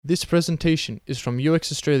This presentation is from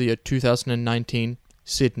UX Australia 2019,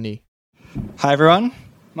 Sydney. Hi everyone,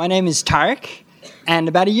 my name is Tarek, and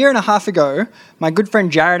about a year and a half ago, my good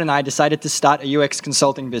friend Jared and I decided to start a UX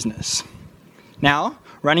consulting business. Now,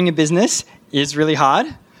 running a business is really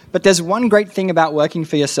hard, but there's one great thing about working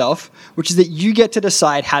for yourself, which is that you get to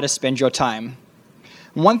decide how to spend your time.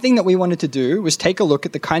 And one thing that we wanted to do was take a look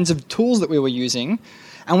at the kinds of tools that we were using,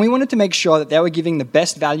 and we wanted to make sure that they were giving the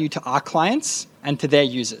best value to our clients and to their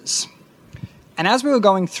users. And as we were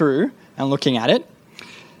going through and looking at it,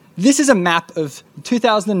 this is a map of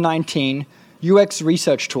 2019 UX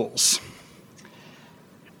research tools.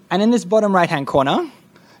 And in this bottom right-hand corner,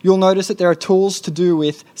 you'll notice that there are tools to do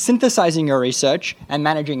with synthesizing your research and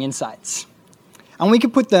managing insights. And we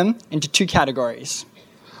could put them into two categories.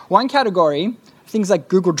 One category, things like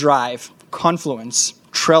Google Drive, Confluence,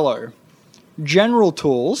 Trello, general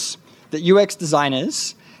tools that UX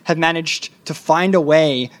designers have managed to find a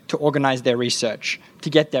way to organize their research, to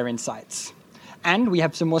get their insights. And we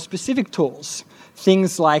have some more specific tools,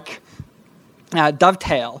 things like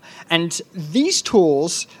Dovetail. And these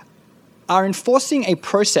tools are enforcing a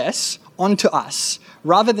process onto us,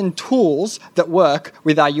 rather than tools that work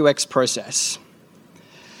with our UX process.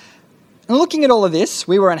 And looking at all of this,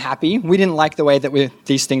 we were unhappy. We didn't like the way that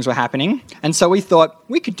these things were happening. And so we thought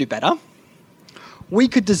we could do better. We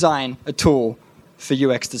could design a tool for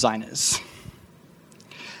UX designers.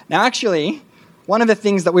 Now, actually, one of the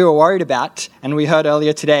things that we were worried about, and we heard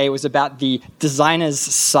earlier today, was about the designer's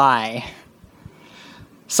sigh.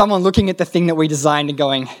 Someone looking at the thing that we designed and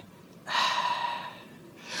going,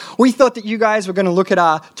 we thought that you guys were going to look at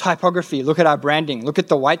our typography, look at our branding, look at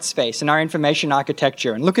the white space and our information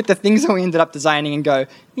architecture, and look at the things that we ended up designing and go,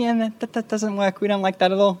 yeah, that doesn't work. We don't like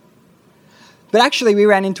that at all. But actually, we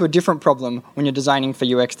ran into a different problem when you're designing for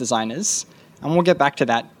UX designers, and we'll get back to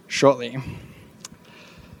that shortly.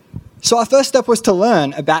 So our first step was to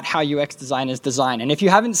learn about how UX designers design. And if you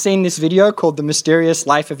haven't seen this video called The Mysterious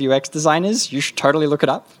Life of UX Designers, you should totally look it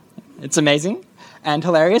up. It's amazing and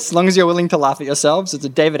hilarious, as long as you're willing to laugh at yourselves. It's a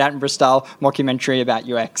David Attenborough-style mockumentary about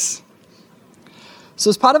UX.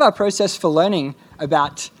 So as part of our process for learning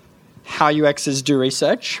about how UXers do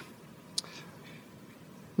research,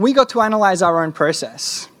 we got to analyze our own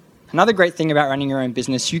process. Another great thing about running your own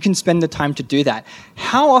business, you can spend the time to do that.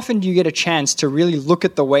 How often do you get a chance to really look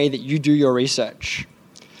at the way that you do your research?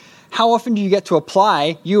 How often do you get to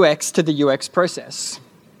apply UX to the UX process?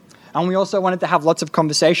 And we also wanted to have lots of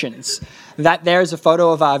conversations. That there is a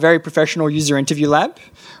photo of our very professional user interview lab,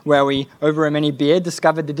 where we, over a mini beer,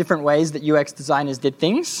 discovered the different ways that UX designers did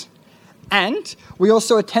things. And we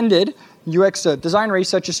also attended UX Design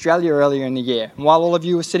Research Australia earlier in the year. And while all of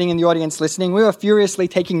you were sitting in the audience listening, we were furiously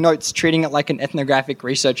taking notes, treating it like an ethnographic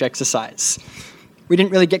research exercise. We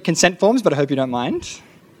didn't really get consent forms, but I hope you don't mind.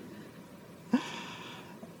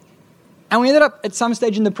 And we ended up, at some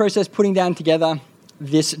stage in the process, putting down together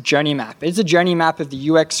this journey map. It's a journey map of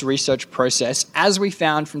the UX research process, as we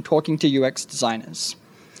found from talking to UX designers.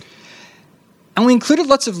 And we included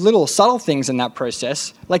lots of little subtle things in that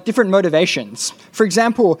process, like different motivations. For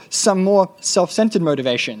example, some more self-centered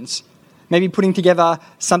motivations. Maybe putting together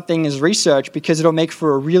something as research because it'll make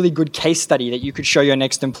for a really good case study that you could show your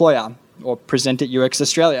next employer or present at UX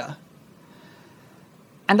Australia.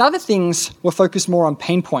 And other things were focused more on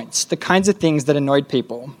pain points, the kinds of things that annoyed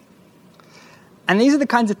people. And these are the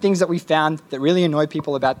kinds of things that we found that really annoy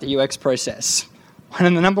people about the UX process. One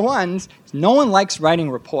of the number ones is no one likes writing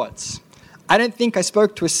reports. I don't think I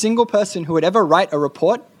spoke to a single person who would ever write a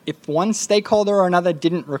report if one stakeholder or another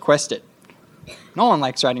didn't request it. No one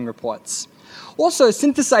likes writing reports. Also,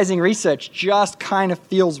 synthesizing research just kind of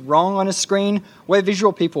feels wrong on a screen. We're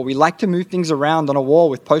visual people. We like to move things around on a wall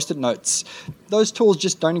with post-it notes. Those tools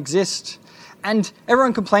just don't exist. And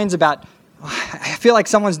everyone complains about, I feel like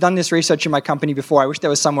someone's done this research in my company before. I wish there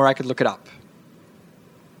was somewhere I could look it up.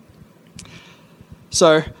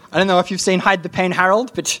 So I don't know if you've seen Hide the Pain,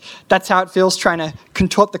 Harold, but that's how it feels trying to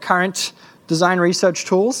contort the current design research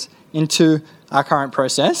tools into our current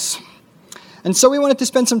process. And so we wanted to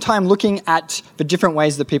spend some time looking at the different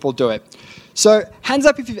ways that people do it. So hands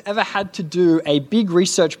up if you've ever had to do a big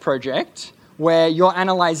research project where you're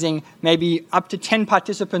analyzing maybe up to 10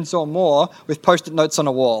 participants or more with post-it notes on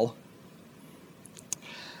a wall.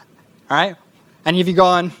 All right? And have you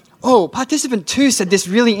gone, oh, participant 2 said this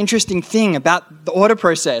really interesting thing about the order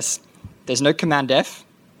process. There's no Command F.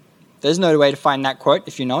 There's no way to find that quote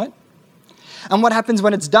if you know it. And what happens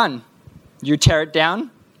when it's done? You tear it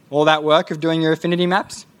down, all that work of doing your affinity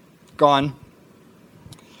maps, gone.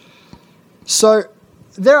 So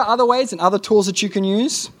there are other ways and other tools that you can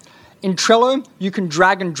use. in Trello, you can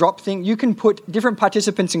drag and drop things. You can put different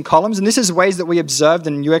participants in columns, and this is ways that we observed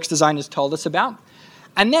and UX designers told us about.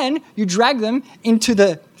 And then you drag them into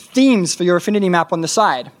the themes for your affinity map on the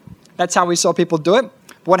side. That's how we saw people do it.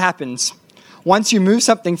 What happens? Once you move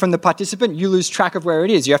something from the participant, you lose track of where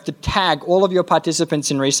it is. You have to tag all of your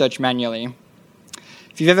participants in research manually.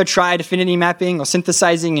 If you've ever tried affinity mapping or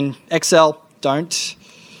synthesizing in Excel, don't.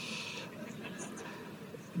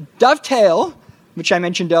 Dovetail, which I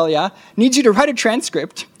mentioned earlier, needs you to write a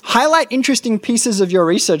transcript, highlight interesting pieces of your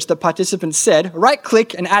research that participants said,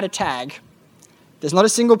 right-click and add a tag. There's not a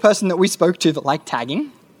single person that we spoke to that liked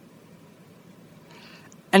tagging.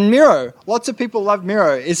 And Miro, lots of people love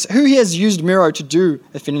Miro. Who here has used Miro to do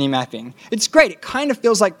affinity mapping? It's great. It kind of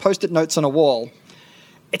feels like Post-it notes on a wall.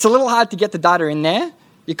 It's a little hard to get the data in there.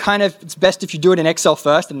 It's best if you do it in Excel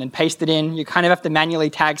first and then paste it in. You kind of have to manually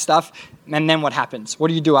tag stuff. And then what happens? What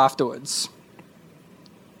do you do afterwards?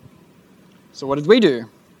 So what did we do?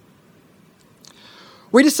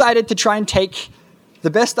 We decided to try and take the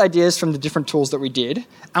best ideas from the different tools that we did,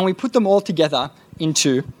 and we put them all together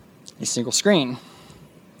into a single screen.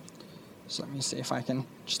 So let me see if I can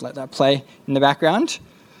just let that play in the background.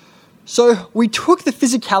 So we took the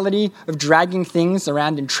physicality of dragging things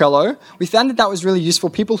around in Trello. We found that was really useful.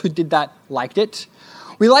 People who did that liked it.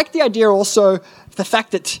 We liked the idea also, the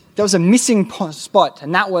fact that there was a missing spot,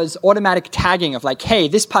 and that was automatic tagging of like, hey,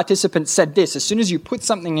 this participant said this. As soon as you put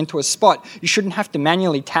something into a spot, you shouldn't have to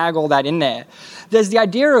manually tag all that in there. There's the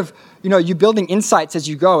idea of, you building insights as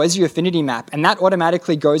you go, as you affinity map, and that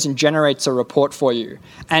automatically goes and generates a report for you.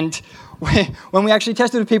 And when we actually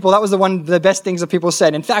tested with people, that was one of the best things that people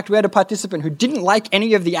said. In fact, we had a participant who didn't like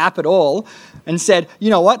any of the app at all and said,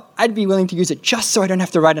 you know what, I'd be willing to use it just so I don't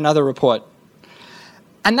have to write another report.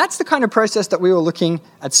 And that's the kind of process that we were looking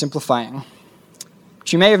at simplifying.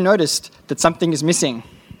 But you may have noticed that something is missing.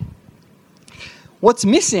 What's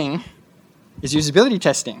missing is usability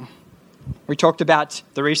testing. We talked about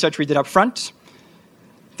the research we did up front,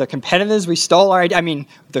 the competitors we stole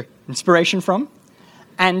the inspiration from,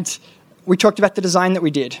 and we talked about the design that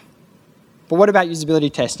we did. But what about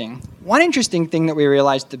usability testing? One interesting thing that we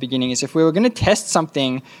realized at the beginning is if we were going to test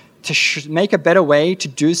something to make a better way to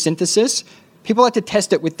do synthesis, people had to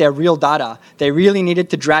test it with their real data. They really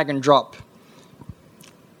needed to drag and drop.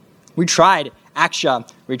 We tried Axure.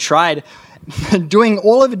 We tried doing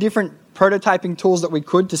all of the different prototyping tools that we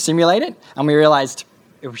could to simulate it, and we realized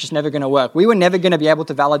it was just never going to work. We were never going to be able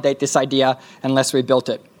to validate this idea unless we built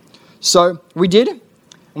it. So we did,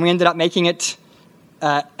 and we ended up making it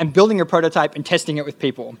and building a prototype and testing it with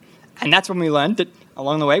people. And that's when we learned that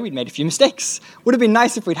along the way we'd made a few mistakes. Would have been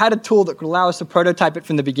nice if we'd had a tool that could allow us to prototype it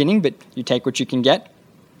from the beginning, but you take what you can get.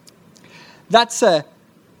 That's a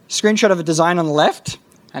screenshot of a design on the left,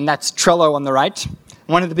 and that's Trello on the right.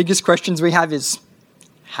 One of the biggest questions we have is,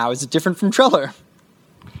 how is it different from Trello?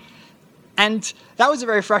 And that was a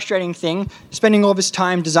very frustrating thing, spending all this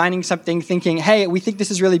time designing something, thinking, hey, we think this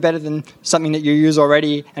is really better than something that you use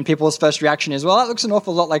already, and people's first reaction is, well, that looks an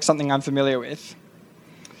awful lot like something I'm familiar with.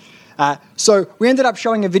 So we ended up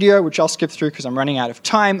showing a video, which I'll skip through because I'm running out of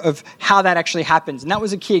time, of how that actually happens. And that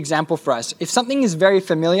was a key example for us. If something is very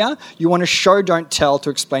familiar, you want to show, don't tell to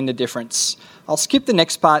explain the difference. I'll skip the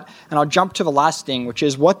next part, and I'll jump to the last thing, which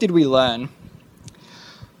is what did we learn?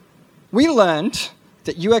 We learned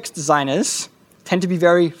that UX designers tend to be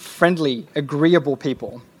very friendly, agreeable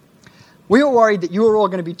people. We were worried that you were all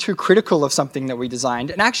going to be too critical of something that we designed,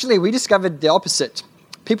 and actually we discovered the opposite.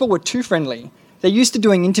 People were too friendly. They're used to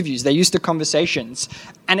doing interviews, they're used to conversations,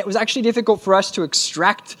 and it was actually difficult for us to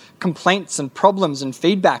extract complaints and problems and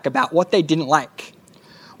feedback about what they didn't like.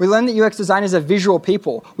 We learned that UX designers are visual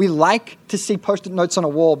people. We like to see Post-it notes on a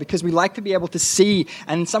wall because we like to be able to see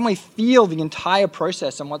and in some way feel the entire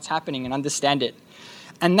process and what's happening and understand it.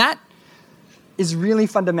 And that is really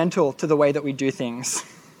fundamental to the way that we do things.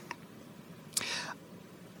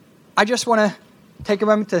 I just want to take a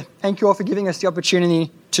moment to thank you all for giving us the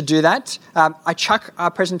opportunity to do that. I chuck our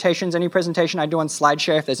presentations, any presentation I do on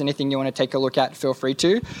SlideShare. If there's anything you want to take a look at, feel free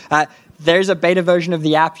to. There's a beta version of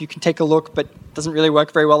the app. You can take a look, but it doesn't really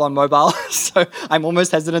work very well on mobile. So I'm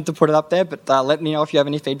almost hesitant to put it up there, but let me know if you have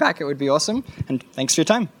any feedback. It would be awesome. And thanks for your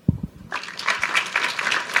time.